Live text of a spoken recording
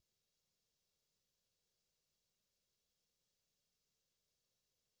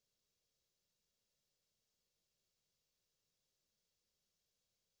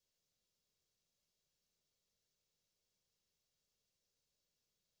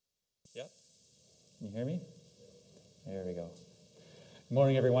Yep. Can you hear me? There we go. Good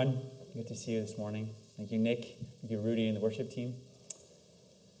morning, everyone. Good to see you this morning. Thank you, Nick. Thank you, Rudy, and the worship team.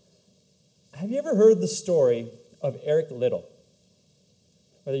 Have you ever heard the story of Eric Liddell?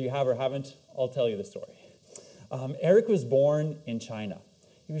 Whether you have or haven't, I'll tell you the story. Eric was born in China.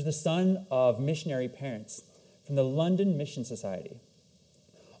 He was the son of missionary parents from the London Mission Society.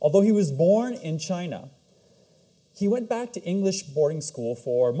 Although he was born in China, he went back to English boarding school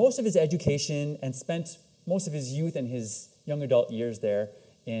for most of his education and spent most of his youth and his young adult years there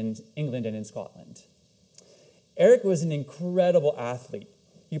in England and in Scotland. Eric was an incredible athlete.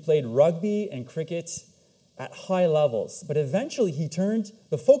 He played rugby and cricket at high levels, but eventually he turned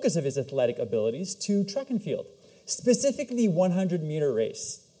the focus of his athletic abilities to track and field, specifically 100-meter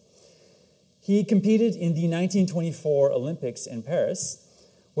race. He competed in the 1924 Olympics in Paris,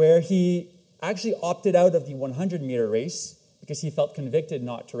 where he actually opted out of the 100-meter race because he felt convicted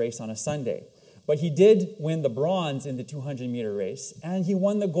not to race on a Sunday. But he did win the bronze in the 200-meter race, and he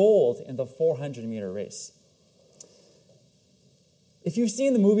won the gold in the 400-meter race. If you've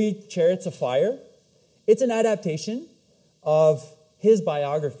seen the movie Chariots of Fire, it's an adaptation of his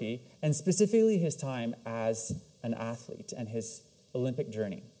biography, and specifically his time as an athlete and his Olympic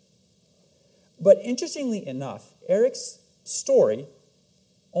journey. But interestingly enough, Eric's story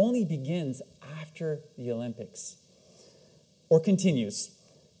only begins after the Olympics, or continues.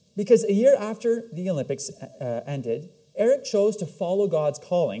 Because a year after the Olympics ended, Eric chose to follow God's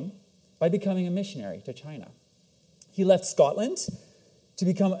calling by becoming a missionary to China. He left Scotland to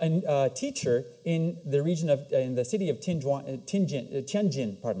become a teacher in the city of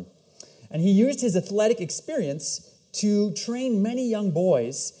Tianjin. And he used his athletic experience to train many young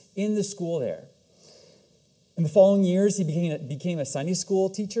boys in the school there. In the following years, he became a Sunday school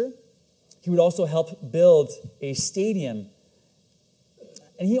teacher. He would also help build a stadium.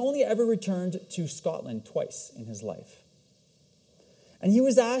 And he only ever returned to Scotland twice in his life. And he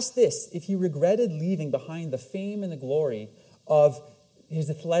was asked this, if he regretted leaving behind the fame and the glory of his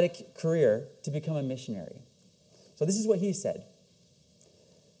athletic career to become a missionary. So this is what he said.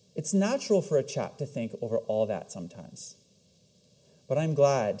 It's natural for a chap to think over all that sometimes. But I'm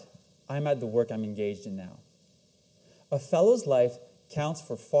glad I'm at the work I'm engaged in now. A fellow's life counts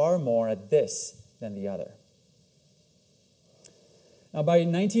for far more at this than the other. Now, by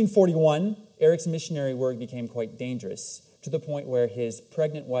 1941, Eric's missionary work became quite dangerous, to the point where his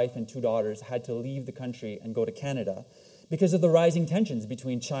pregnant wife and 2 daughters had to leave the country and go to Canada because of the rising tensions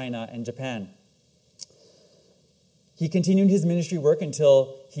between China and Japan. He continued his ministry work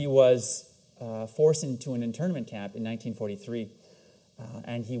until he was forced into an internment camp in 1943,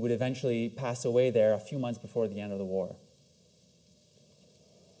 and he would eventually pass away there a few months before the end of the war.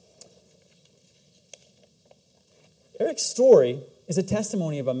 Eric's story is a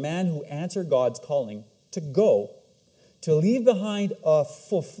testimony of a man who answered God's calling to leave behind a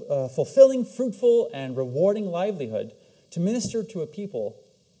fulfilling, fruitful, and rewarding livelihood to minister to a people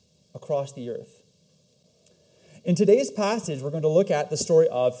across the earth. In today's passage, we're going to look at the story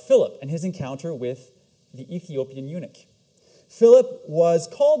of Philip and his encounter with the Ethiopian eunuch. Philip was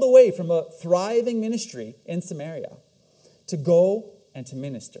called away from a thriving ministry in Samaria to go and to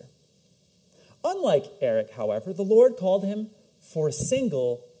minister. Unlike Eric, however, the Lord called him for a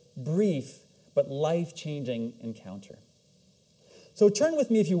single, brief, but life-changing encounter. So turn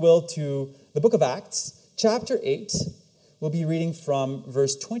with me, if you will, to the book of Acts, chapter 8. We'll be reading from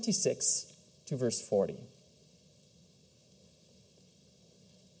verse 26 to verse 40.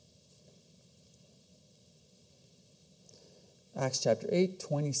 Acts chapter 8,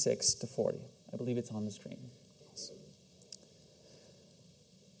 26 to 40. I believe it's on the screen.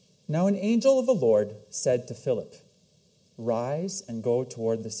 Now an angel of the Lord said to Philip, "Rise and go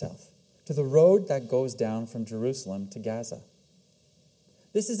toward the south, to the road that goes down from Jerusalem to Gaza.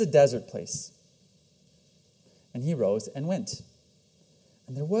 This is a desert place." And he rose and went.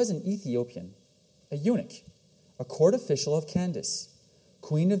 And there was an Ethiopian, a eunuch, a court official of Candace,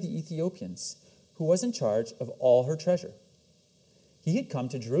 queen of the Ethiopians, who was in charge of all her treasure. He had come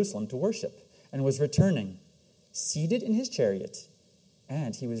to Jerusalem to worship and was returning, seated in his chariot,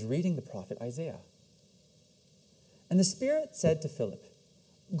 and he was reading the prophet Isaiah. And the Spirit said to Philip,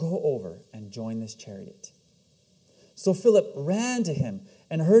 "Go over and join this chariot." So Philip ran to him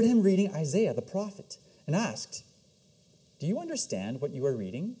and heard him reading Isaiah the prophet and asked, "Do you understand what you are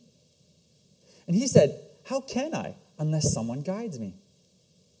reading?" And he said, "How can I unless someone guides me?"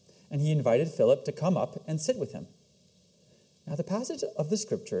 And he invited Philip to come up and sit with him. Now the passage of the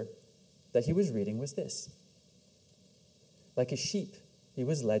scripture that he was reading was this: "Like a sheep, he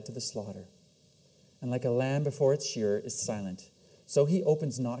was led to the slaughter, and like a lamb before its shearer is silent, so he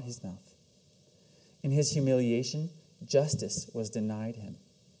opens not his mouth. In his humiliation, justice was denied him.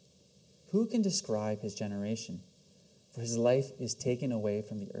 Who can describe his generation? For his life is taken away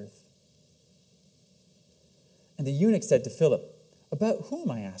from the earth. And the eunuch said to Philip, about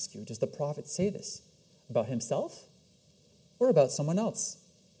whom, I ask you, does the prophet say this? About himself or about someone else?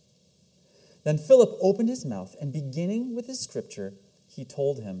 Then Philip opened his mouth, and beginning with his scripture, he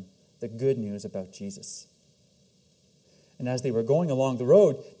told him the good news about Jesus. And as they were going along the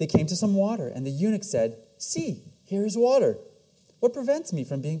road, they came to some water, and the eunuch said, see, here is water. What prevents me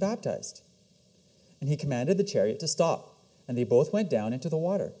from being baptized? And he commanded the chariot to stop, and they both went down into the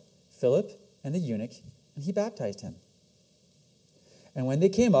water, Philip and the eunuch, and he baptized him. And when they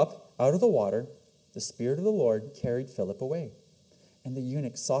came up out of the water, the Spirit of the Lord carried Philip away, and the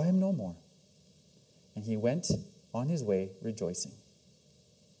eunuch saw him no more. And he went on his way rejoicing.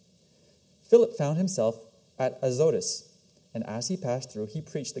 Philip found himself at Azotus, and as he passed through, he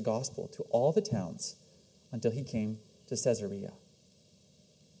preached the gospel to all the towns until he came to Caesarea.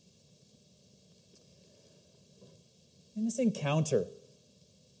 In this encounter,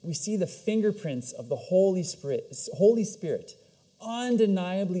 we see the fingerprints of the Holy Spirit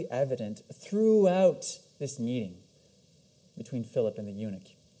undeniably evident throughout this meeting between Philip and the eunuch.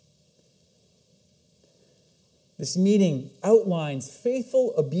 This meeting outlines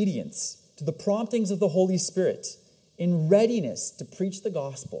faithful obedience to the promptings of the Holy Spirit in readiness to preach the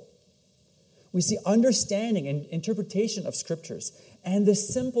gospel. We see understanding and interpretation of scriptures and the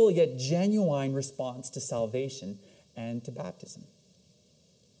simple yet genuine response to salvation and to baptism.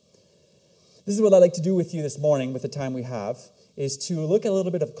 This is what I'd like to do with you this morning with the time we have, is to look at a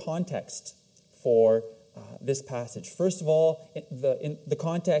little bit of context for this passage. First of all, in the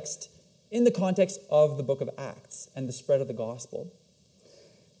context of the book of Acts and the spread of the gospel.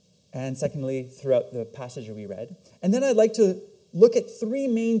 And secondly, throughout the passage we read. And then I'd like to look at three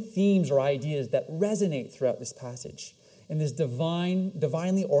main themes or ideas that resonate throughout this passage in this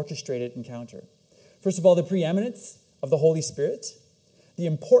divinely orchestrated encounter. First of all, the preeminence of the Holy Spirit, the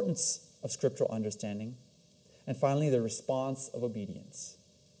importance of scriptural understanding, and finally, the response of obedience.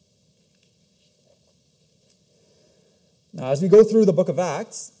 Now, as we go through the book of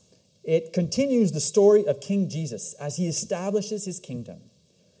Acts, it continues the story of King Jesus as he establishes his kingdom.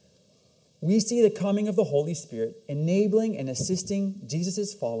 We see the coming of the Holy Spirit enabling and assisting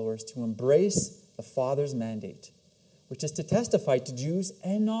Jesus' followers to embrace the Father's mandate, which is to testify to Jews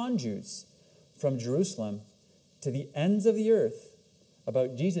and non-Jews from Jerusalem to the ends of the earth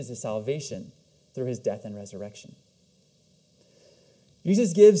about Jesus' salvation through his death and resurrection.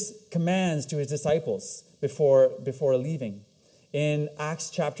 Jesus gives commands to his disciples before leaving. In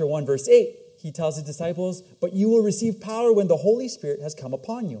Acts chapter 1, verse 8, he tells his disciples, "But you will receive power when the Holy Spirit has come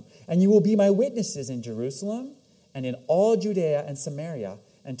upon you, and you will be my witnesses in Jerusalem and in all Judea and Samaria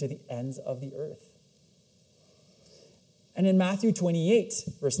and to the ends of the earth." And in Matthew 28,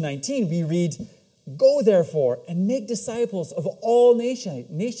 verse 19, we read, "Go therefore and make disciples of all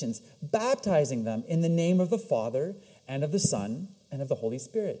nations, baptizing them in the name of the Father and of the Son and of the Holy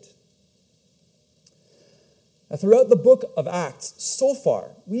Spirit." Now, throughout the book of Acts, so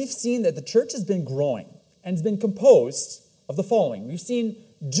far, we've seen that the church has been growing and has been composed of the following. We've seen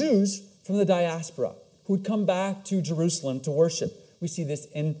Jews from the diaspora who would come back to Jerusalem to worship. We see this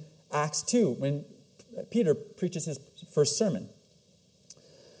in Acts 2 when Peter preaches his first sermon.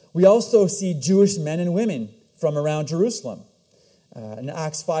 We also see Jewish men and women from around Jerusalem. In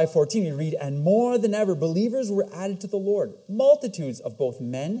Acts 5:14, we read, "And more than ever, believers were added to the Lord, multitudes of both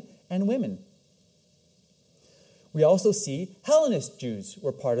men and women." We also see Hellenist Jews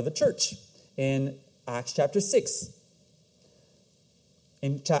were part of the church in Acts chapter 6.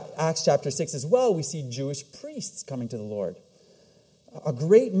 In Acts chapter 6 as well, we see Jewish priests coming to the Lord. A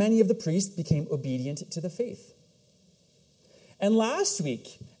great many of the priests became obedient to the faith. And last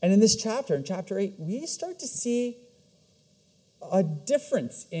week, and in this chapter, in chapter 8, we start to see a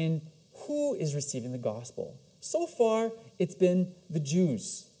difference in who is receiving the gospel. So far, it's been the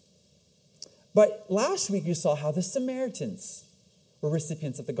Jews. But last week, you saw how the Samaritans were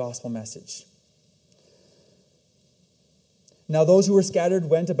recipients of the gospel message. Now, those who were scattered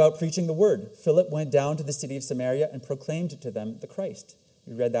went about preaching the word. Philip went down to the city of Samaria and proclaimed to them the Christ.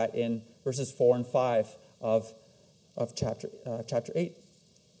 We read that in verses 4 and 5 of chapter 8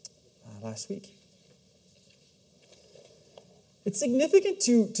 last week. It's significant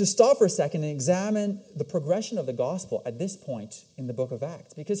to stop for a second and examine the progression of the gospel at this point in the book of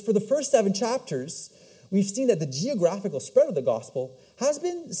Acts. Because for the first 7 chapters, we've seen that the geographical spread of the gospel has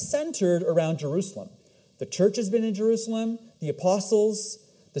been centered around Jerusalem. The church has been in Jerusalem, the apostles,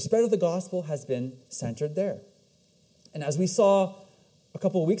 the spread of the gospel has been centered there. And as we saw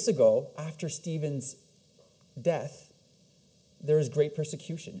couple of weeks ago, after Stephen's death, there was great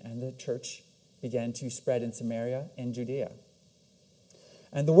persecution, and the church began to spread in Samaria and Judea.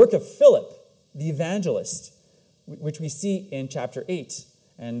 And the work of Philip, the evangelist, which we see in chapter 8,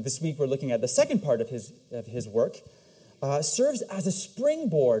 and this week we're looking at the second part of his work, serves as a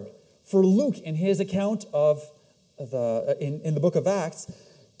springboard for Luke in his account of in the book of Acts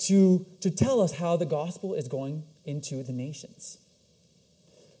to tell us how the gospel is going into the nations.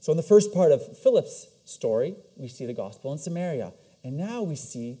 So in the first part of Philip's story, we see the gospel in Samaria. And now we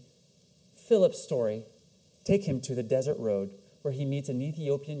see Philip's story take him to the desert road where he meets an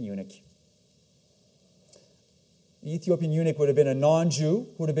Ethiopian eunuch. The Ethiopian eunuch would have been a non-Jew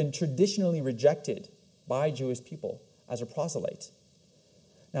who would have been traditionally rejected by Jewish people as a proselyte.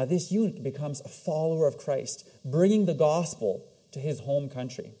 Now this eunuch becomes a follower of Christ, bringing the gospel to his home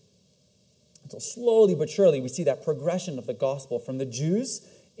country. And so slowly but surely we see that progression of the gospel from the Jews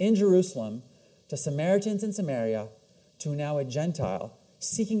in Jerusalem to Samaritans in Samaria to now a Gentile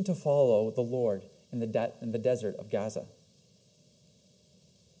seeking to follow the Lord in the desert of Gaza.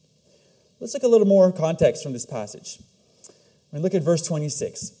 Let's look a little more context from this passage. We look at verse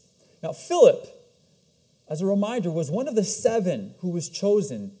 26. Now, Philip, as a reminder, was one of the 7 who was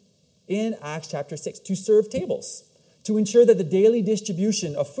chosen in Acts chapter 6 to serve tables, to ensure that the daily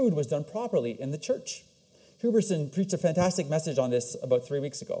distribution of food was done properly in the church. Huberson preached a fantastic message on this about 3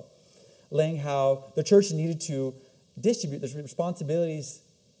 weeks ago, laying how the church needed to distribute the responsibilities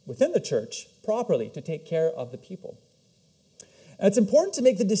within the church properly to take care of the people. And it's important to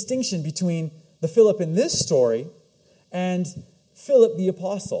make the distinction between the Philip in this story and Philip the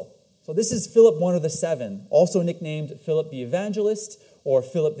apostle. So this is Philip, one of the 7, also nicknamed Philip the evangelist, or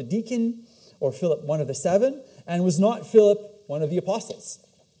Philip the deacon, or Philip, one of the 7, and was not Philip, one of the apostles.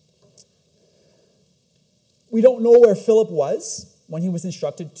 We don't know where Philip was when he was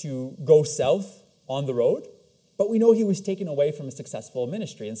instructed to go south on the road, but we know he was taken away from a successful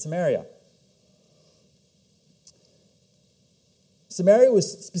ministry in Samaria. Samaria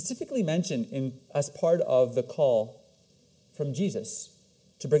was specifically mentioned as part of the call from Jesus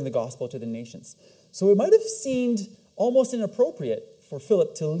to bring the gospel to the nations. So it might have seemed almost inappropriate for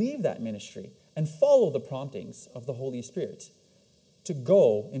Philip to leave that ministry and follow the promptings of the Holy Spirit to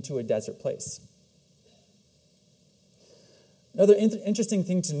go into a desert place. Another interesting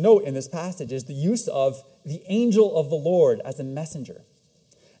thing to note in this passage is the use of the angel of the Lord as a messenger.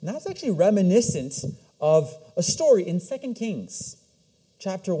 And that's actually reminiscent of a story in 2 Kings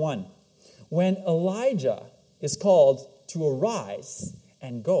chapter 1, when Elijah is called to arise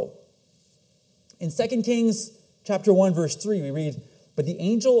and go. In 2 Kings chapter 1, verse 3, we read, "But the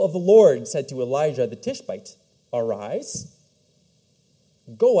angel of the Lord said to Elijah the Tishbite, 'Arise,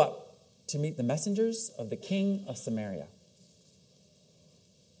 go up to meet the messengers of the king of Samaria.'"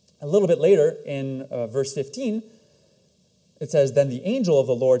 A little bit later, in verse 15, it says, "Then the angel of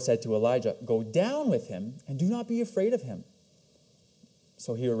the Lord said to Elijah, 'Go down with him, and do not be afraid of him.'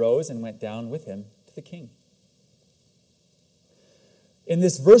 So he arose and went down with him to the king." In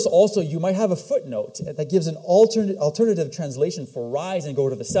this verse also, you might have a footnote that gives an alternative translation for rise and go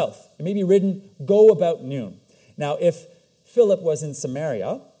to the south. It may be written, "Go about noon." Now, if Philip was in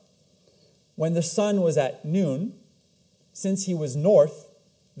Samaria, when the sun was at noon, since he was north,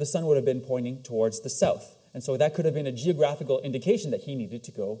 the sun would have been pointing towards the south. And so that could have been a geographical indication that he needed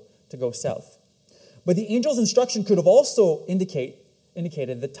to go south. But the angel's instruction could have also indicated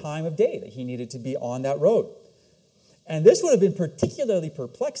the time of day that he needed to be on that road. And this would have been particularly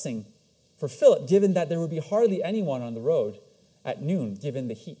perplexing for Philip, given that there would be hardly anyone on the road at noon, given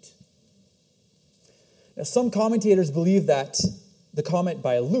the heat. Now, some commentators believe that the comment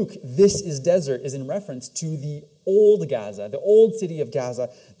by Luke, "This is desert," is in reference to the old Gaza, the old city of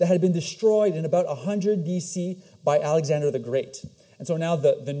Gaza, that had been destroyed in about 100 BC by Alexander the Great. And so now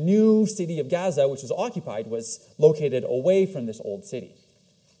the new city of Gaza, which was occupied, was located away from this old city.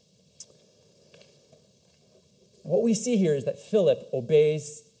 What we see here is that Philip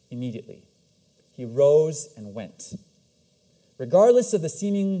obeys immediately. He rose and went. Regardless of the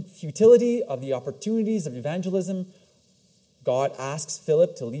seeming futility of the opportunities of evangelism, God asks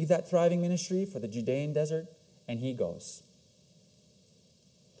Philip to leave that thriving ministry for the Judean desert, and he goes.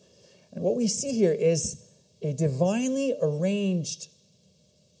 And what we see here is a divinely arranged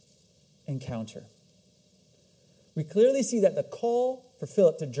encounter. We clearly see that the call for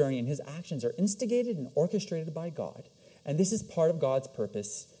Philip to journey and his actions are instigated and orchestrated by God. And this is part of God's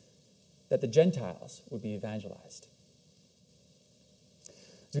purpose, that the Gentiles would be evangelized.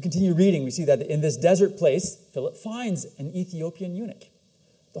 As we continue reading, we see that in this desert place, Philip finds an Ethiopian eunuch.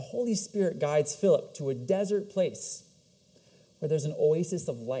 The Holy Spirit guides Philip to a desert place where there's an oasis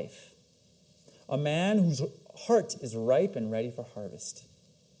of life, a man whose heart is ripe and ready for harvest.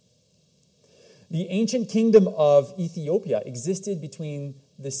 The ancient kingdom of Ethiopia existed between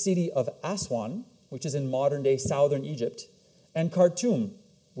the city of Aswan, which is in modern-day southern Egypt, and Khartoum,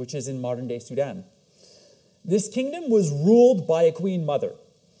 which is in modern-day Sudan. This kingdom was ruled by a queen mother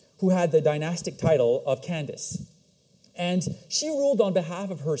who had the dynastic title of Candace. And she ruled on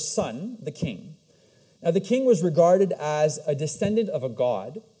behalf of her son, the king. Now, the king was regarded as a descendant of a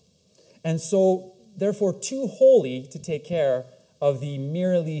god, and so, therefore, too holy to take care of the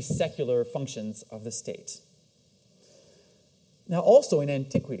merely secular functions of the state. Now, also in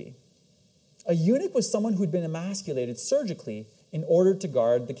antiquity, a eunuch was someone who'd been emasculated surgically in order to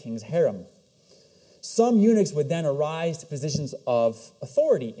guard the king's harem. Some eunuchs would then arise to positions of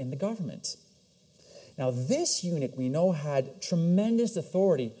authority in the government. Now, this eunuch, we know, had tremendous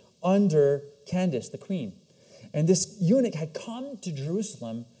authority under Candace, the queen. And this eunuch had come to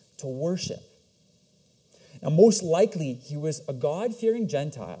Jerusalem to worship. Now, most likely, he was a God-fearing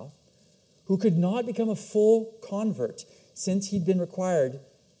Gentile who could not become a full convert since he'd been required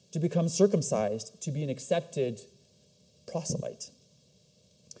to become circumcised to be an accepted proselyte.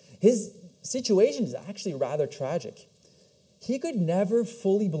 His situation is actually rather tragic. He could never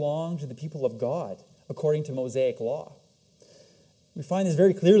fully belong to the people of God according to Mosaic law. We find this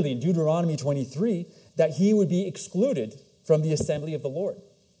very clearly in Deuteronomy 23 that he would be excluded from the assembly of the Lord.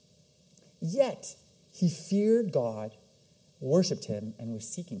 Yet, he feared God, worshipped him, and was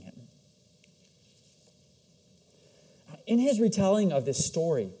seeking him. In his retelling of this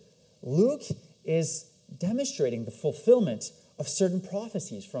story, Luke is demonstrating the fulfillment of certain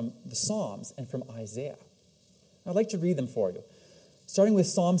prophecies from the Psalms and from Isaiah. I'd like to read them for you, starting with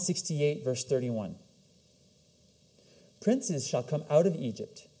Psalm 68, verse 31. Princes shall come out of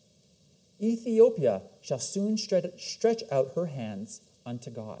Egypt. Ethiopia shall soon stretch out her hands unto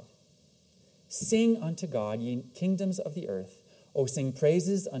God. Sing unto God, ye kingdoms of the earth. O sing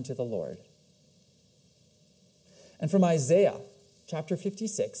praises unto the Lord. And from Isaiah, chapter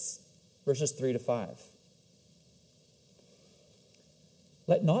 56, verses 3 to 5.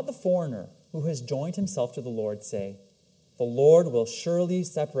 Let not the foreigner who has joined himself to the Lord say, the Lord will surely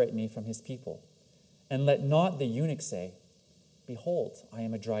separate me from his people. And let not the eunuch say, behold, I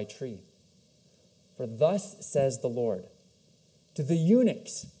am a dry tree. For thus says the Lord, to the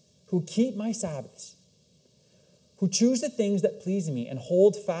eunuchs who keep my Sabbaths, who choose the things that please me and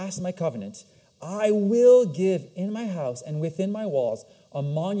hold fast my covenant, I will give in my house and within my walls a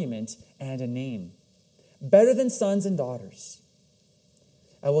monument and a name, better than sons and daughters.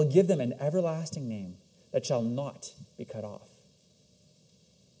 I will give them an everlasting name that shall not be cut off.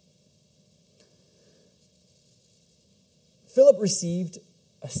 Philip received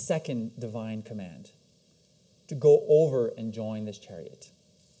a second divine command to go over and join this chariot.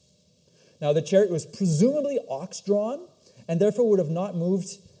 Now, the chariot was presumably ox-drawn and therefore would have not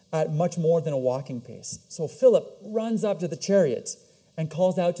moved at much more than a walking pace. So Philip runs up to the chariot and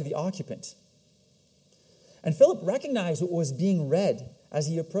calls out to the occupant. And Philip recognized what was being read as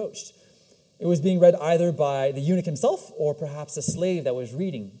he approached. It was being read either by the eunuch himself or perhaps a slave that was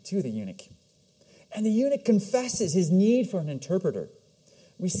reading to the eunuch. And the eunuch confesses his need for an interpreter.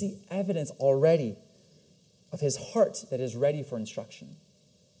 We see evidence already of his heart that is ready for instruction.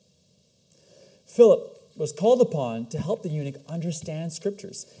 Philip was called upon to help the eunuch understand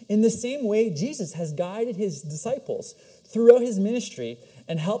scriptures in the same way Jesus has guided his disciples throughout his ministry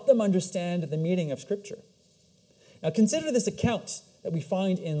and helped them understand the meaning of scripture. Now consider this account that we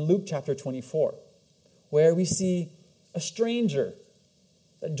find in Luke chapter 24, where we see a stranger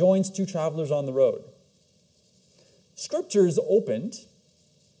that joins two travelers on the road. Scripture is opened,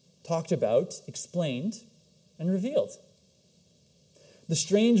 talked about, explained, and revealed. The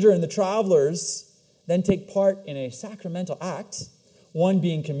stranger and the travelers then take part in a sacramental act, one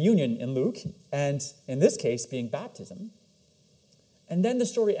being communion in Luke, and in this case being baptism. And then the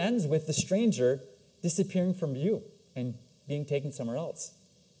story ends with the stranger disappearing from view and being taken somewhere else.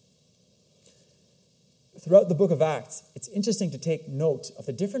 Throughout the book of Acts, it's interesting to take note of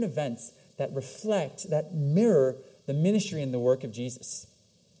the different events that reflect, that mirror the ministry and the work of Jesus.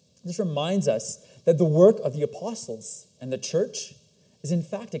 This reminds us that the work of the apostles and the church is in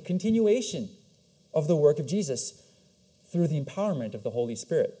fact a continuation of the work of Jesus through the empowerment of the Holy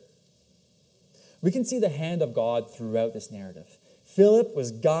Spirit. We can see the hand of God throughout this narrative. Philip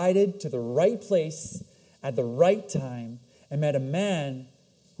was guided to the right place at the right time and met a man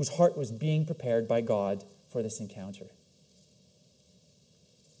whose heart was being prepared by God for this encounter.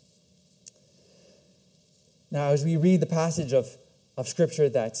 Now, as we read the passage of Scripture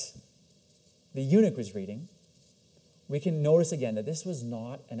that the eunuch was reading, we can notice again that this was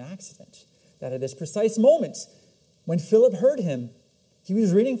not an accident. That at this precise moment, when Philip heard him, he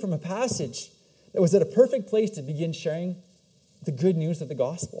was reading from a passage that was at a perfect place to begin sharing the good news of the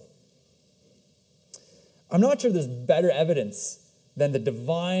gospel. I'm not sure there's better evidence than the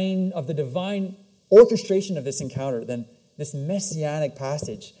divine orchestration of this encounter than this messianic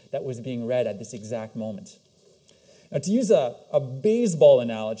passage that was being read at this exact moment. Now, to use a baseball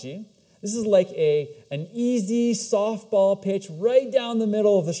analogy, this is like an easy softball pitch right down the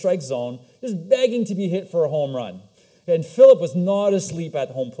middle of the strike zone, just begging to be hit for a home run. And Philip was not asleep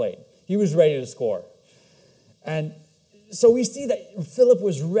at home plate. He was ready to score. And so we see that Philip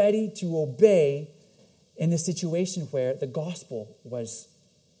was ready to obey in this situation where the gospel was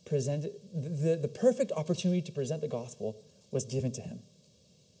presented, the perfect opportunity to present the gospel was given to him.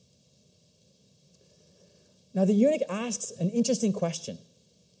 Now the eunuch asks an interesting question.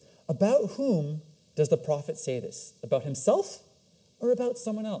 About whom does the prophet say this? About himself or about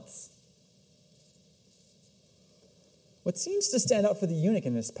someone else? What seems to stand out for the eunuch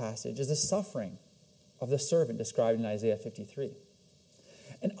in this passage is the suffering of the servant described in Isaiah 53.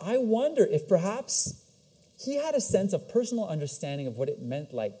 And I wonder if perhaps he had a sense of personal understanding of what it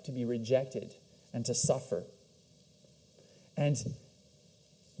meant like to be rejected and to suffer. And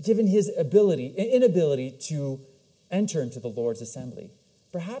given his inability to enter into the Lord's assembly,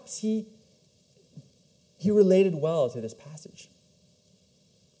 perhaps he related well to this passage.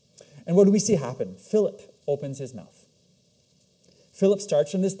 And what do we see happen? Philip opens his mouth. Philip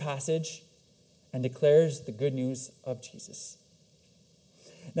starts from this passage and declares the good news of Jesus.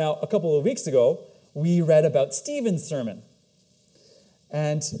 Now, a couple of weeks ago, we read about Stephen's sermon.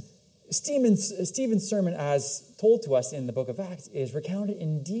 And Stephen's sermon, as told to us in the book of Acts, is recounted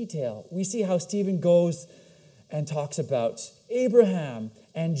in detail. We see how Stephen goes and talks about Abraham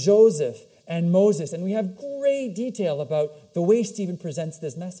and Joseph and Moses. And we have great detail about the way Stephen presents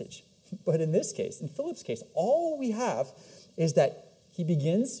this message. But in this case, in Philip's case, all we have is that he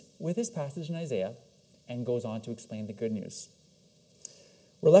begins with his passage in Isaiah and goes on to explain the good news.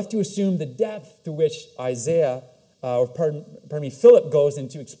 We're left to assume the depth to which Philip goes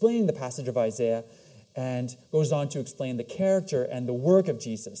into explaining the passage of Isaiah and goes on to explain the character and the work of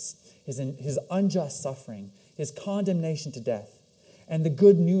Jesus, his unjust suffering, his condemnation to death, and the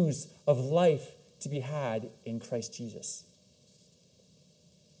good news of life to be had in Christ Jesus.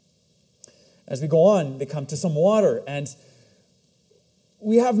 As we go on, they come to some water, and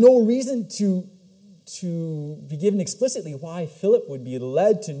we have no reason to be given explicitly why Philip would be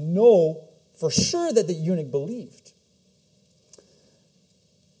led to know for sure that the eunuch believed.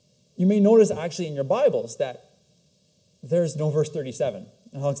 You may notice actually in your Bibles that there's no verse 37.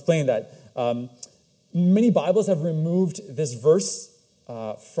 And I'll explain that. Many Bibles have removed this verse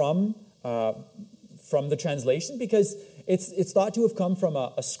from the translation because it's thought to have come from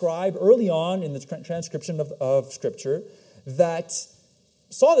a scribe early on in the transcription of Scripture that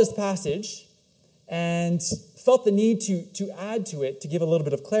saw this passage and felt the need to add to it to give a little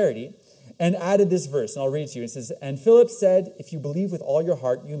bit of clarity, and added this verse, and I'll read it to you. It says, "And Philip said, 'If you believe with all your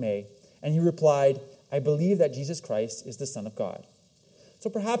heart, you may.' And he replied, 'I believe that Jesus Christ is the Son of God.'" So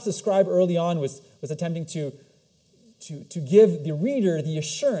perhaps the scribe early on was attempting to give the reader the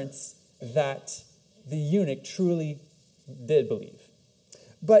assurance that the eunuch truly did believe.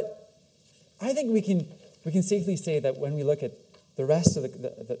 But I think we can safely say that when we look at the rest of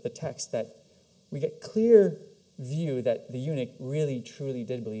the text, that we get clear view that the eunuch really, truly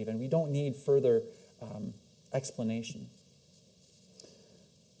did believe, and we don't need further explanation.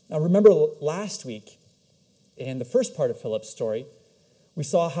 Now, remember last week, in the first part of Philip's story, we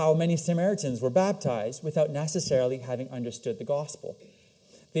saw how many Samaritans were baptized without necessarily having understood the gospel.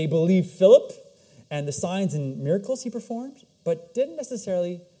 They believed Philip and the signs and miracles he performed, but didn't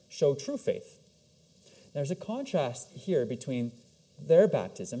necessarily show true faith. There's a contrast here between their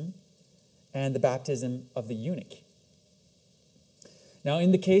baptism and the baptism of the eunuch. Now,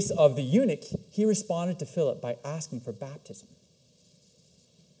 in the case of the eunuch, he responded to Philip by asking for baptism.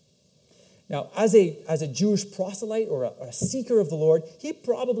 Now, as a Jewish proselyte or a seeker of the Lord, he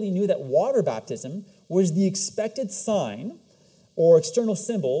probably knew that water baptism was the expected sign or external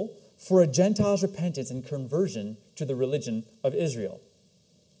symbol for a Gentile's repentance and conversion to the religion of Israel.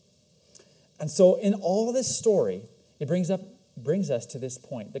 And so in all this story, it brings us to this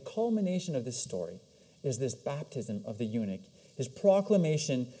point. The culmination of this story is this baptism of the eunuch, his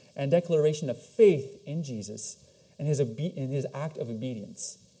proclamation and declaration of faith in Jesus, and his act of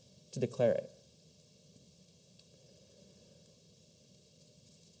obedience to declare it.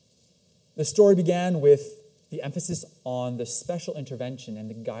 The story began with the emphasis on the special intervention and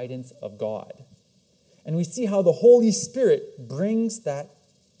the guidance of God. And we see how the Holy Spirit brings that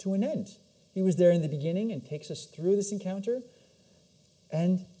to an end. He was there in the beginning and takes us through this encounter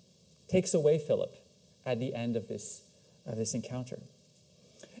and takes away Philip at the end of this encounter.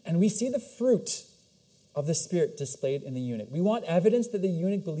 And we see the fruit of the Spirit displayed in the eunuch. We want evidence that the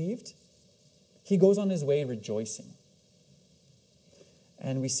eunuch believed. He goes on his way rejoicing.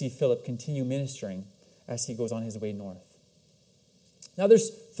 And we see Philip continue ministering as he goes on his way north. Now there's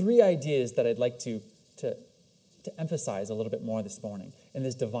three ideas that I'd like to emphasize a little bit more this morning in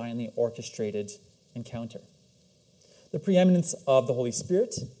this divinely orchestrated encounter. The preeminence of the Holy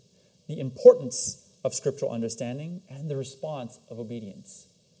Spirit, the importance of scriptural understanding, and the response of obedience.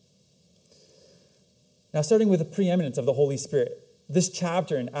 Now, starting with the preeminence of the Holy Spirit, this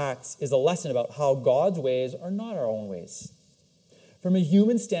chapter in Acts is a lesson about how God's ways are not our own ways. From a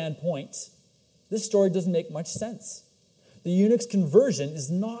human standpoint, this story doesn't make much sense. The eunuch's conversion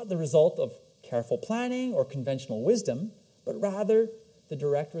is not the result of careful planning or conventional wisdom, but rather the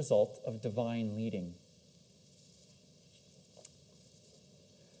direct result of divine leading.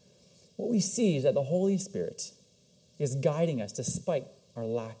 What we see is that the Holy Spirit is guiding us despite our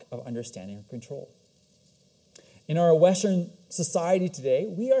lack of understanding or control. In our Western society today,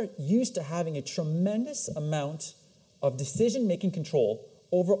 we are used to having a tremendous amount of decision-making control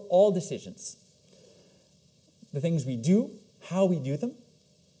over all decisions. The things we do, how we do them.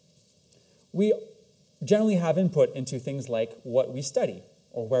 We generally have input into things like what we study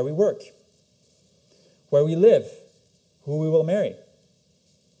or where we work, where we live, who we will marry,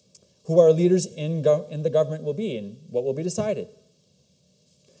 who our leaders in the government will be, and what will be decided.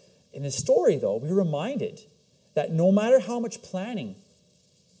 In this story, though, we're reminded that no matter how much planning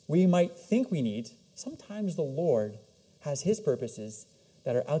we might think we need, sometimes the Lord has his purposes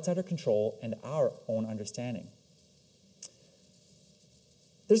that are outside our control and our own understanding.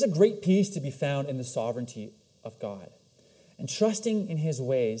 There's a great peace to be found in the sovereignty of God. And trusting in his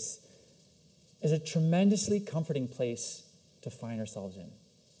ways is a tremendously comforting place to find ourselves in.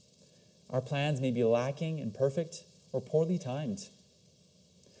 Our plans may be lacking, imperfect, or poorly timed.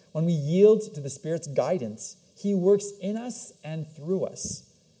 When we yield to the Spirit's guidance, he works in us and through us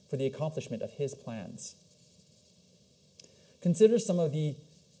for the accomplishment of his plans. Consider some of the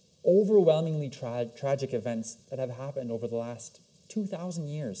overwhelmingly tragic events that have happened over the last 2,000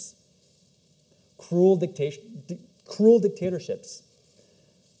 years. Cruel dictatorships,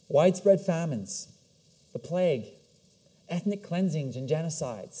 widespread famines, the plague, ethnic cleansings and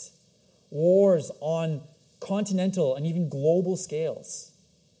genocides, wars on continental and even global scales.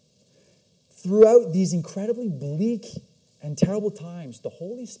 Throughout these incredibly bleak and terrible times, the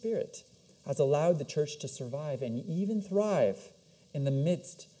Holy Spirit has allowed the church to survive and even thrive in the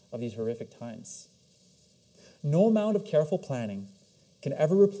midst of these horrific times. No amount of careful planning can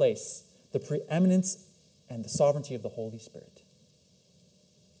ever replace the preeminence and the sovereignty of the Holy Spirit.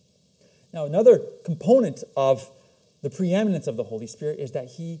 Now, another component of the preeminence of the Holy Spirit is that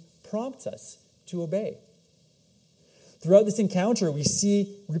he prompts us to obey. Throughout this encounter, we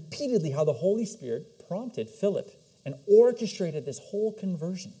see repeatedly how the Holy Spirit prompted Philip and orchestrated this whole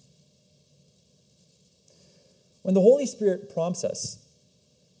conversion. When the Holy Spirit prompts us,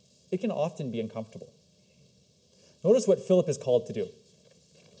 it can often be uncomfortable. Notice what Philip is called to do.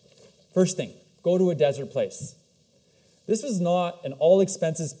 First thing, go to a desert place. This was not an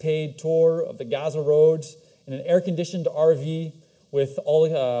all-expenses-paid tour of the Gaza Road in an air-conditioned RV with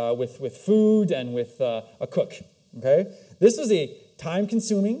food and with a cook. Okay? This was a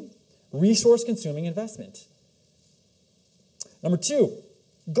time-consuming, resource-consuming investment. Number two,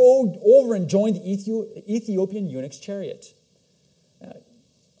 go over and join the Ethiopian eunuch's chariot.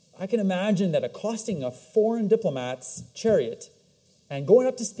 I can imagine that accosting a foreign diplomat's chariot and going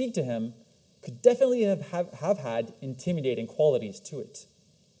up to speak to him could definitely have had intimidating qualities to it.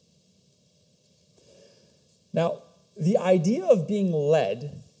 Now, the idea of being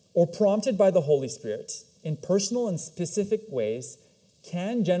led or prompted by the Holy Spirit in personal and specific ways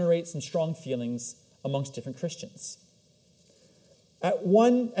can generate some strong feelings amongst different Christians. At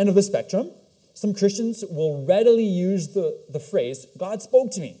one end of the spectrum, some Christians will readily use the phrase, God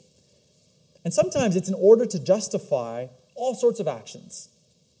spoke to me. And sometimes it's in order to justify all sorts of actions.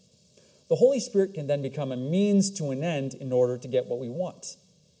 The Holy Spirit can then become a means to an end in order to get what we want.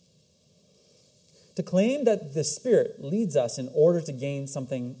 To claim that the Spirit leads us in order to gain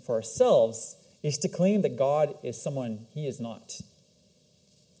something for ourselves is to claim that God is someone he is not.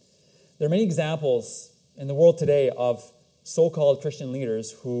 There are many examples in the world today of so-called Christian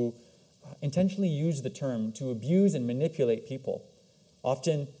leaders who intentionally use the term to abuse and manipulate people,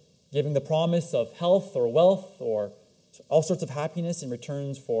 often giving the promise of health or wealth or all sorts of happiness in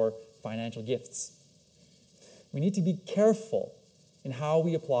return for financial gifts. we need to be careful in how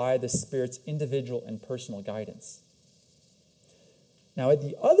we apply the Spirit's individual and personal guidance. Now, at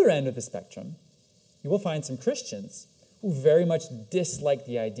the other end of the spectrum, you will find some Christians who very much dislike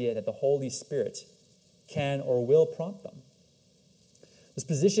the idea that the Holy Spirit can or will prompt them. This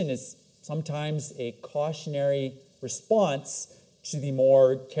position is sometimes a cautionary response to the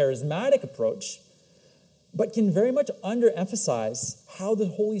more charismatic approach, but can very much underemphasize how the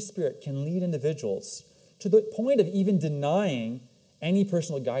Holy Spirit can lead individuals to the point of even denying any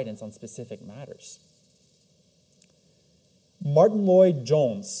personal guidance on specific matters. Martin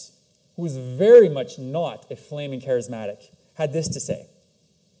Lloyd-Jones, who is very much not a flaming charismatic, had this to say: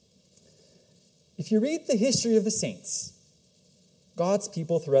 "If you read the history of the saints, God's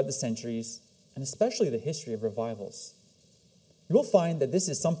people throughout the centuries, and especially the history of revivals, you will find that this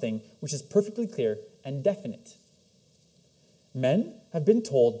is something which is perfectly clear and definite. Men have been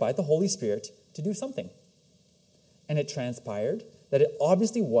told by the Holy Spirit to do something, and it transpired that it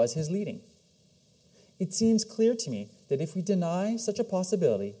obviously was his leading. It seems clear to me that if we deny such a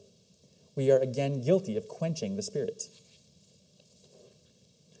possibility, we are again guilty of quenching the Spirit."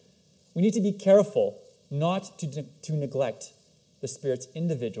 We need to be careful not to neglect the Spirit's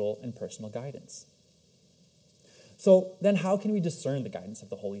individual and personal guidance. So then how can we discern the guidance of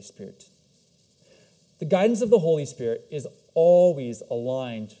the Holy Spirit? The guidance of the Holy Spirit is always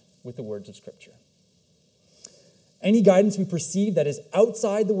aligned with the words of Scripture. Any guidance we perceive that is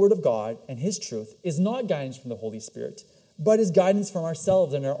outside the Word of God and His truth is not guidance from the Holy Spirit, but is guidance from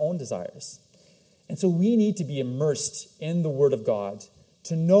ourselves and our own desires. And so we need to be immersed in the Word of God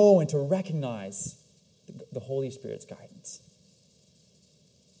to know and to recognize the Holy Spirit's guidance.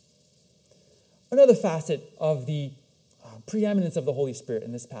 Another facet of the preeminence of the Holy Spirit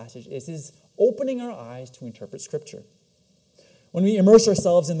in this passage is His opening our eyes to interpret Scripture. When we immerse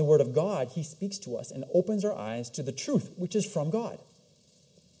ourselves in the Word of God, He speaks to us and opens our eyes to the truth, which is from God.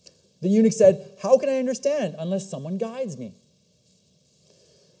 The eunuch said, "How can I understand unless someone guides me?"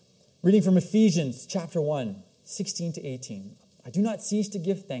 Reading from Ephesians chapter 1, 16 to 18. "I do not cease to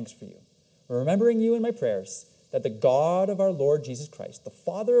give thanks for you, remembering you in my prayers, that the God of our Lord Jesus Christ, the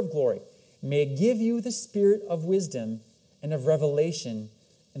Father of glory, may give you the spirit of wisdom and of revelation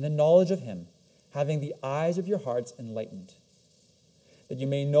in the knowledge of Him, having the eyes of your hearts enlightened, that you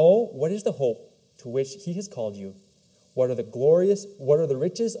may know what is the hope to which He has called you, what are the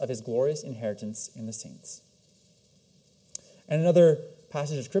riches of His glorious inheritance in the saints." And another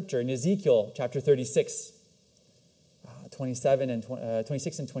passage of Scripture in Ezekiel chapter 36,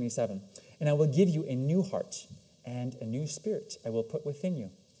 26 and 27. "And I will give you a new heart, and a new spirit I will put within you.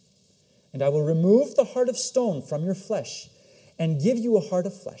 And I will remove the heart of stone from your flesh, and give you a heart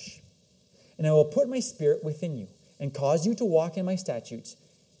of flesh. And I will put my spirit within you, and cause you to walk in my statutes,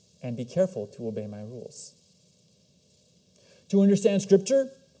 and be careful to obey my rules." To understand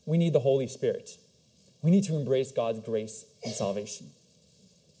Scripture, we need the Holy Spirit. We need to embrace God's grace and salvation.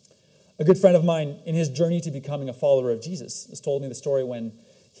 A good friend of mine, in his journey to becoming a follower of Jesus, has told me the story when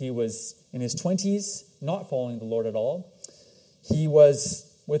he was in his 20s, not following the Lord at all. He was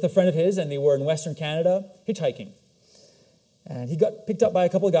with a friend of his, and they were in Western Canada hitchhiking. And he got picked up by a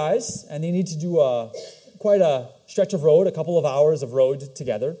couple of guys, and they needed to do quite a stretch of road, a couple of hours of road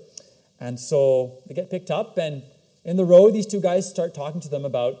together. And so they get picked up, and in the road, these two guys start talking to them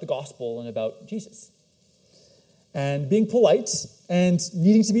about the gospel and about Jesus. And being polite and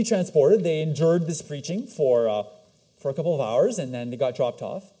needing to be transported, they endured this preaching for a couple of hours, and then they got dropped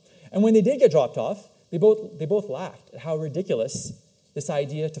off. And when they did get dropped off, they both laughed at how ridiculous this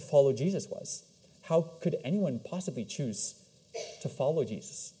idea to follow Jesus was. How could anyone possibly choose to follow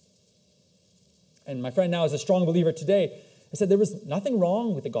Jesus? And my friend now is a strong believer today. I said there was nothing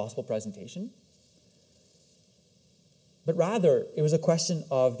wrong with the gospel presentation, but rather it was a question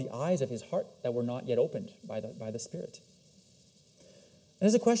of the eyes of his heart that were not yet opened by the Spirit. And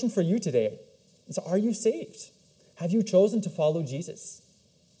there's a question for you today. So are you saved? Have you chosen to follow Jesus?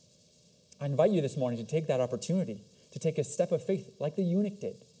 I invite you this morning to take that opportunity, to take a step of faith like the eunuch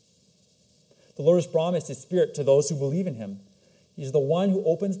did. The Lord has promised His Spirit to those who believe in Him. He is the one who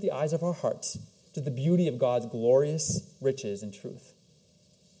opens the eyes of our hearts to the beauty of God's glorious riches and truth.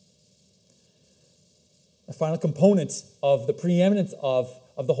 A final component of the preeminence of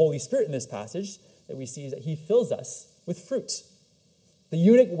the Holy Spirit in this passage that we see is that He fills us with fruit. The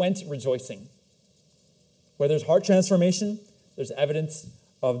eunuch went rejoicing. Where there's heart transformation, there's evidence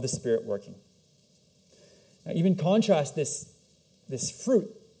of the Spirit working. Now, even contrast this fruit,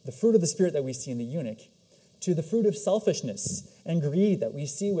 the fruit of the Spirit that we see in the eunuch, to the fruit of selfishness and greed that we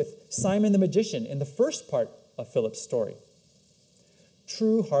see with Simon the magician in the first part of Philip's story.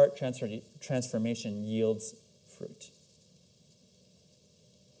 True heart transformation yields fruit.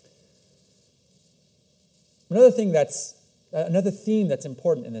 Another theme that's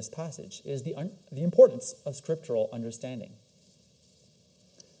important in this passage is the importance of scriptural understanding.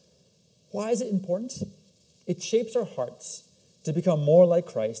 Why is it important? It shapes our hearts to become more like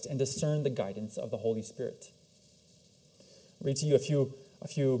Christ and discern the guidance of the Holy Spirit. I'll read to you a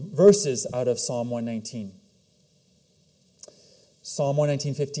few verses out of Psalm 119. Psalm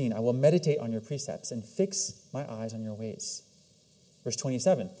 119:15, I will meditate on your precepts and fix my eyes on your ways. Verse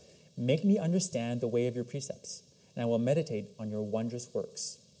 27, make me understand the way of your precepts, and I will meditate on your wondrous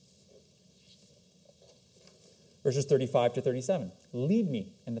works. Verses 35 to 37, lead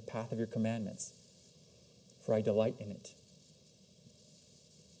me in the path of your commandments, for I delight in it.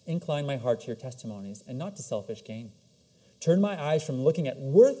 Incline my heart to your testimonies and not to selfish gain. Turn my eyes from looking at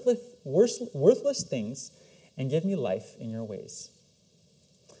worthless things and give me life in your ways.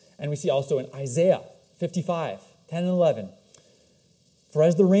 And we see also in Isaiah 55, 10 and 11, for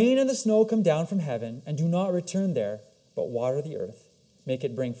as the rain and the snow come down from heaven and do not return there, but water the earth, make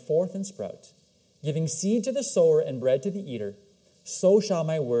it bring forth and sprout, giving seed to the sower and bread to the eater, so shall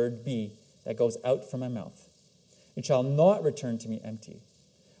my word be that goes out from my mouth. It shall not return to me empty,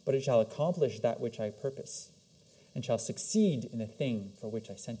 but it shall accomplish that which I purpose, and shall succeed in the thing for which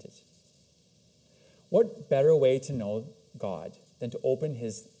I sent it. What better way to know God than to open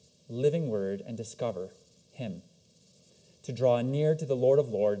his living word and discover him, to draw near to the Lord of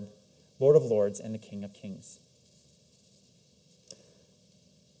Lords, and the King of Kings.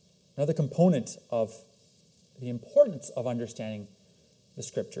 Another component of the importance of understanding the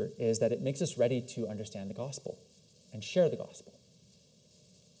Scripture is that it makes us ready to understand the gospel and share the gospel.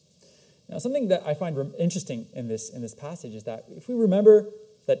 Now, something that I find interesting in this passage is that if we remember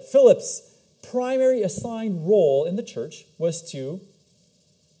that Philip's primary assigned role in the church was to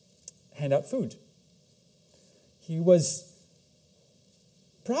hand out food. He was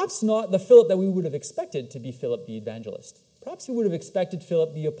perhaps not the Philip that we would have expected to be Philip the evangelist. Perhaps we would have expected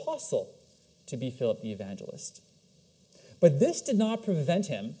Philip the apostle to be Philip the evangelist. But this did not prevent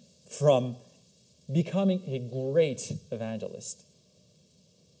him from becoming a great evangelist.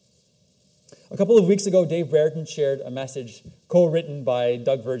 A couple of weeks ago, Dave Brereton shared a message co-written by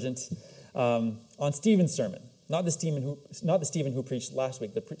Doug Vergent on Stephen's sermon. Not the Stephen who preached last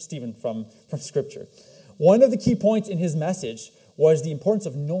week, the Stephen from Scripture. One of the key points in his message was the importance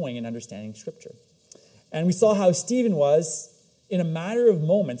of knowing and understanding Scripture. And we saw how Stephen was, in a matter of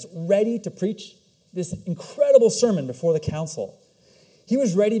moments, ready to preach this incredible sermon before the council. He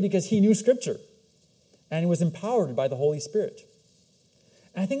was ready because he knew Scripture, and he was empowered by the Holy Spirit.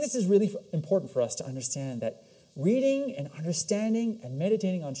 And I think this is really important for us to understand that reading and understanding and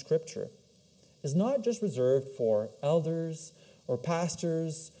meditating on Scripture is not just reserved for elders or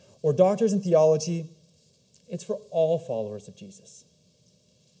pastors or doctors in theology. It's for all followers of Jesus.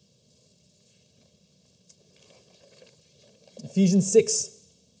 Ephesians 6,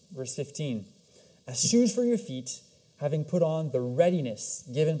 verse 15. As shoes for your feet, having put on the readiness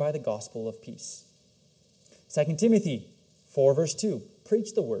given by the gospel of peace. 2 Timothy 4, verse 2.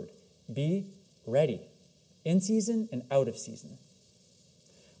 Preach the word. Be ready, in season and out of season.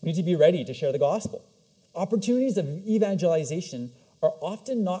 We need to be ready to share the gospel. Opportunities of evangelization are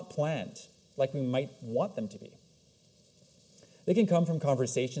often not planned like we might want them to be. They can come from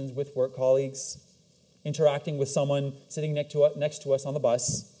conversations with work colleagues, interacting with someone sitting next to us on the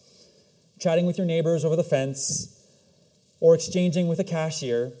bus, chatting with your neighbors over the fence, or exchanging with a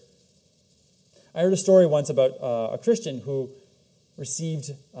cashier. I heard a story once about a Christian who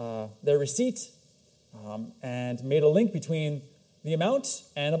received their receipt and made a link between the amount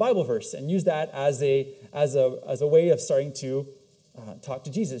and a Bible verse, and used that as a way of starting to talk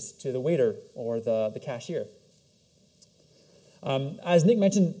to Jesus, to the waiter or the cashier. As Nick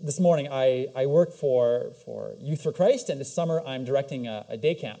mentioned this morning, I work for Youth for Christ, and this summer I'm directing a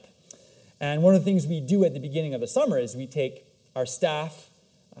day camp. And one of the things we do at the beginning of the summer is we take our staff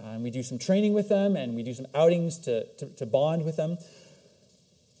and we do some training with them, and we do some outings to bond with them.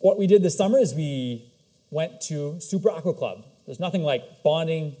 What we did this summer is we went to Super Aqua Club. There's nothing like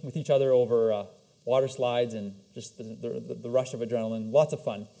bonding with each other over water slides and just the rush of adrenaline. Lots of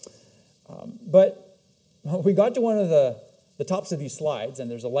fun. But we got to one of the tops of these slides, and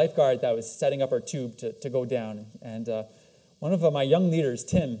there's a lifeguard that was setting up our tube to go down. And one of my young leaders,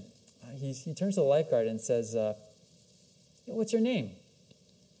 Tim, he turns to the lifeguard and says, what's your name?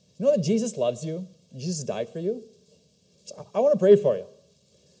 You know that Jesus loves you? And Jesus died for you? So I want to pray for you.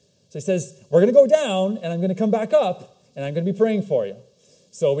 So he says, we're going to go down, and I'm going to come back up, and I'm going to be praying for you.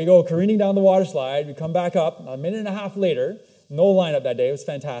 So we go careening down the water slide. We come back up a minute and a half later. No lineup that day. It was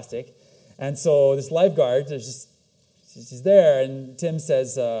fantastic. And so this lifeguard is just She's there, and Tim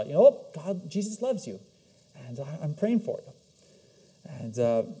says, God, Jesus loves you, and I'm praying for you.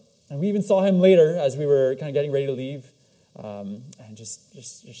 And we even saw him later as we were kind of getting ready to leave, and just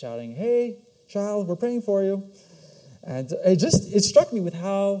shouting, "Hey, child, we're praying for you." And it struck me with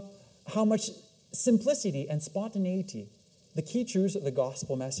how much simplicity and spontaneity the key truths of the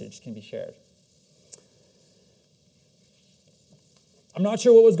gospel message can be shared. I'm not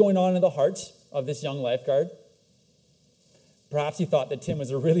sure what was going on in the heart of this young lifeguard. Perhaps he thought that Tim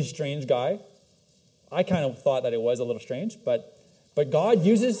was a really strange guy. I kind of thought that it was a little strange, but God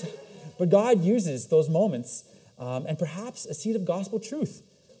uses those moments, and perhaps a seed of gospel truth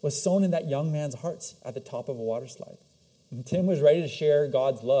was sown in that young man's heart at the top of a water slide. And Tim was ready to share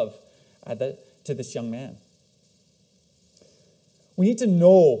God's love to this young man. We need to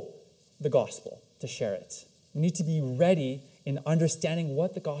know the gospel to share it. We need to be ready in understanding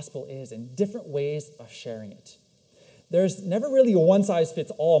what the gospel is and different ways of sharing it. There's never really a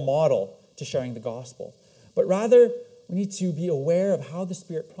one-size-fits-all model to sharing the gospel, but rather we need to be aware of how the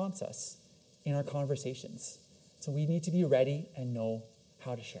Spirit prompts us in our conversations. So we need to be ready and know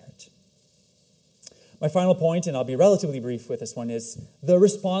how to share it. My final point, and I'll be relatively brief with this one, is the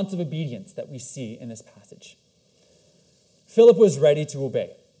response of obedience that we see in this passage. Philip was ready to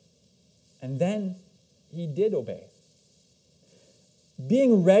obey, and then he did obey.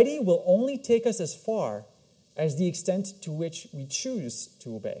 Being ready will only take us as far as the extent to which we choose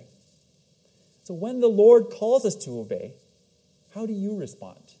to obey. So when the Lord calls us to obey, how do you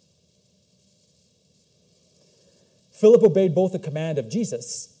respond? Philip obeyed both the command of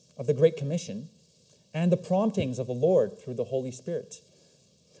Jesus, of the Great Commission, and the promptings of the Lord through the Holy Spirit.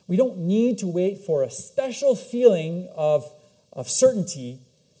 We don't need to wait for a special feeling of certainty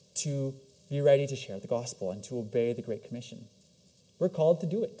to be ready to share the gospel and to obey the Great Commission. We're called to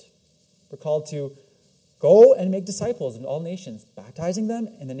do it. We're called to go and make disciples in all nations, baptizing them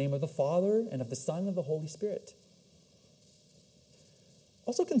in the name of the Father and of the Son and of the Holy Spirit.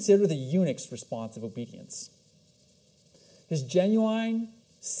 Also consider the eunuch's response of obedience. His genuine,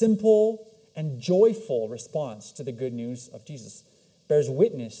 simple, and joyful response to the good news of Jesus bears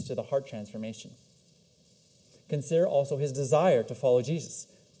witness to the heart transformation. Consider also his desire to follow Jesus.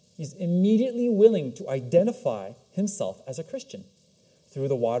 He's immediately willing to identify himself as a Christian through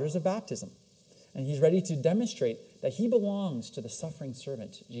the waters of baptism. And he's ready to demonstrate that he belongs to the suffering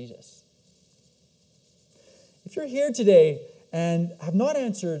servant, Jesus. If you're here today and have not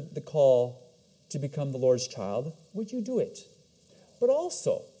answered the call to become the Lord's child, would you do it? But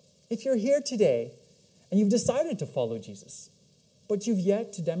also, if you're here today and you've decided to follow Jesus, but you've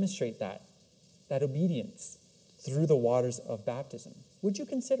yet to demonstrate that obedience through the waters of baptism, would you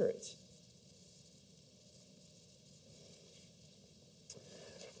consider it?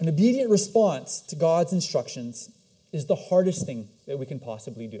 An obedient response to God's instructions is the hardest thing that we can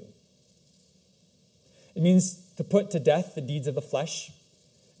possibly do. It means to put to death the deeds of the flesh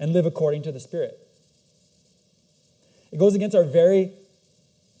and live according to the Spirit. It goes against our very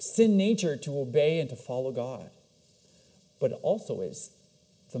sin nature to obey and to follow God. But it also is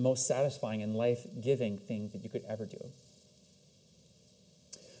the most satisfying and life-giving thing that you could ever do.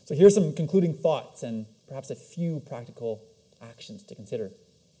 So here's some concluding thoughts and perhaps a few practical actions to consider.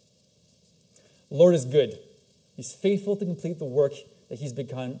 The Lord is good. He's faithful to complete the work that he's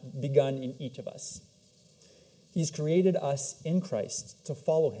begun in each of us. He's created us in Christ to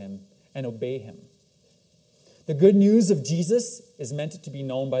follow him and obey him. The good news of Jesus is meant to be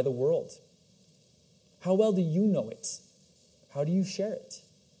known by the world. How well do you know it? How do you share it?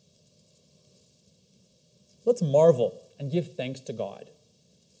 Let's marvel and give thanks to God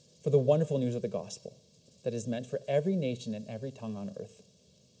for the wonderful news of the gospel that is meant for every nation and every tongue on earth.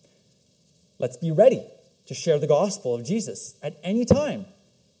 Let's be ready to share the gospel of Jesus at any time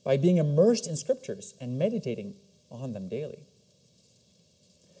by being immersed in scriptures and meditating on them daily.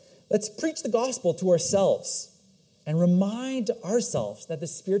 Let's preach the gospel to ourselves and remind ourselves that the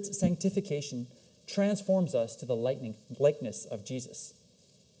Spirit's sanctification transforms us to the likeness of Jesus.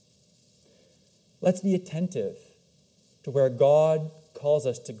 Let's be attentive to where God calls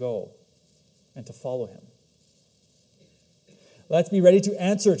us to go and to follow him. Let's be ready to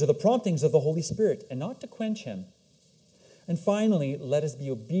answer to the promptings of the Holy Spirit and not to quench him. And finally, let us be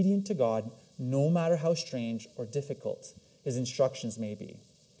obedient to God no matter how strange or difficult his instructions may be.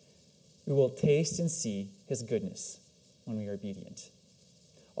 We will taste and see his goodness when we are obedient.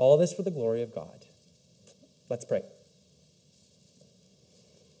 All this for the glory of God. Let's pray.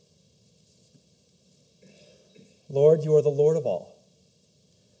 Lord, you are the Lord of all.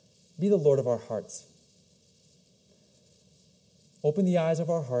 Be the Lord of our hearts. Open the eyes of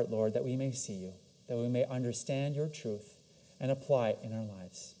our heart, Lord, that we may see you, that we may understand your truth and apply it in our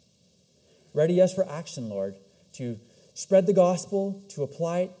lives. Ready us for action, Lord, to spread the gospel, to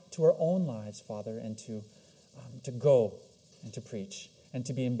apply it to our own lives, Father, and to go and to preach and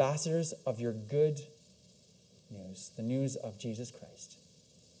to be ambassadors of your good news, the news of Jesus Christ.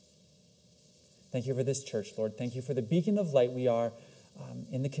 Thank you for this church, Lord. Thank you for the beacon of light we are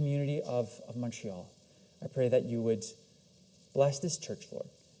in the community of Montreal. I pray that you would bless this church, Lord,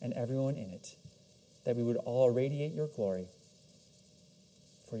 and everyone in it, that we would all radiate your glory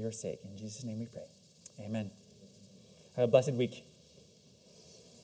for your sake. In Jesus' name we pray. Amen. Have a blessed week.